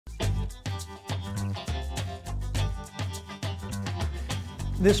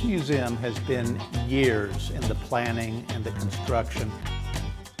This museum has been years in the planning and the construction.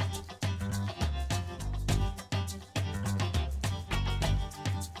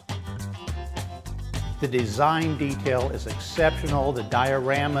 The design detail is exceptional. The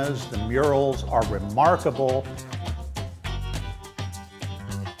dioramas, the murals are remarkable.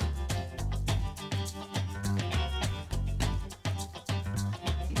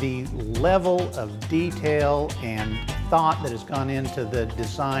 The level of detail and thought that has gone into the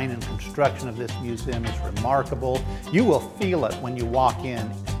design and construction of this museum is remarkable. You will feel it when you walk in.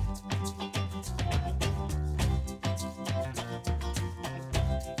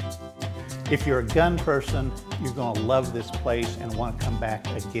 If you're a gun person, you're going to love this place and want to come back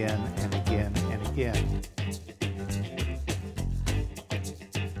again and again and again.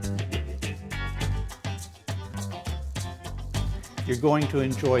 You're going to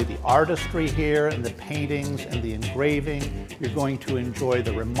enjoy the artistry here and the paintings and the engraving. You're going to enjoy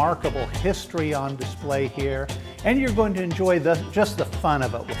the remarkable history on display here. And you're going to enjoy just the fun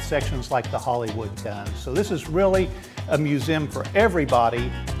of it with sections like the Hollywood guns. So this is really a museum for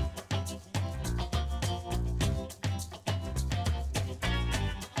everybody.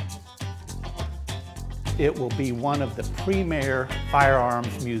 It will be one of the premier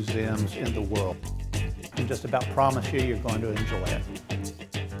firearms museums in the world. I can just about promise you, you're going to enjoy it.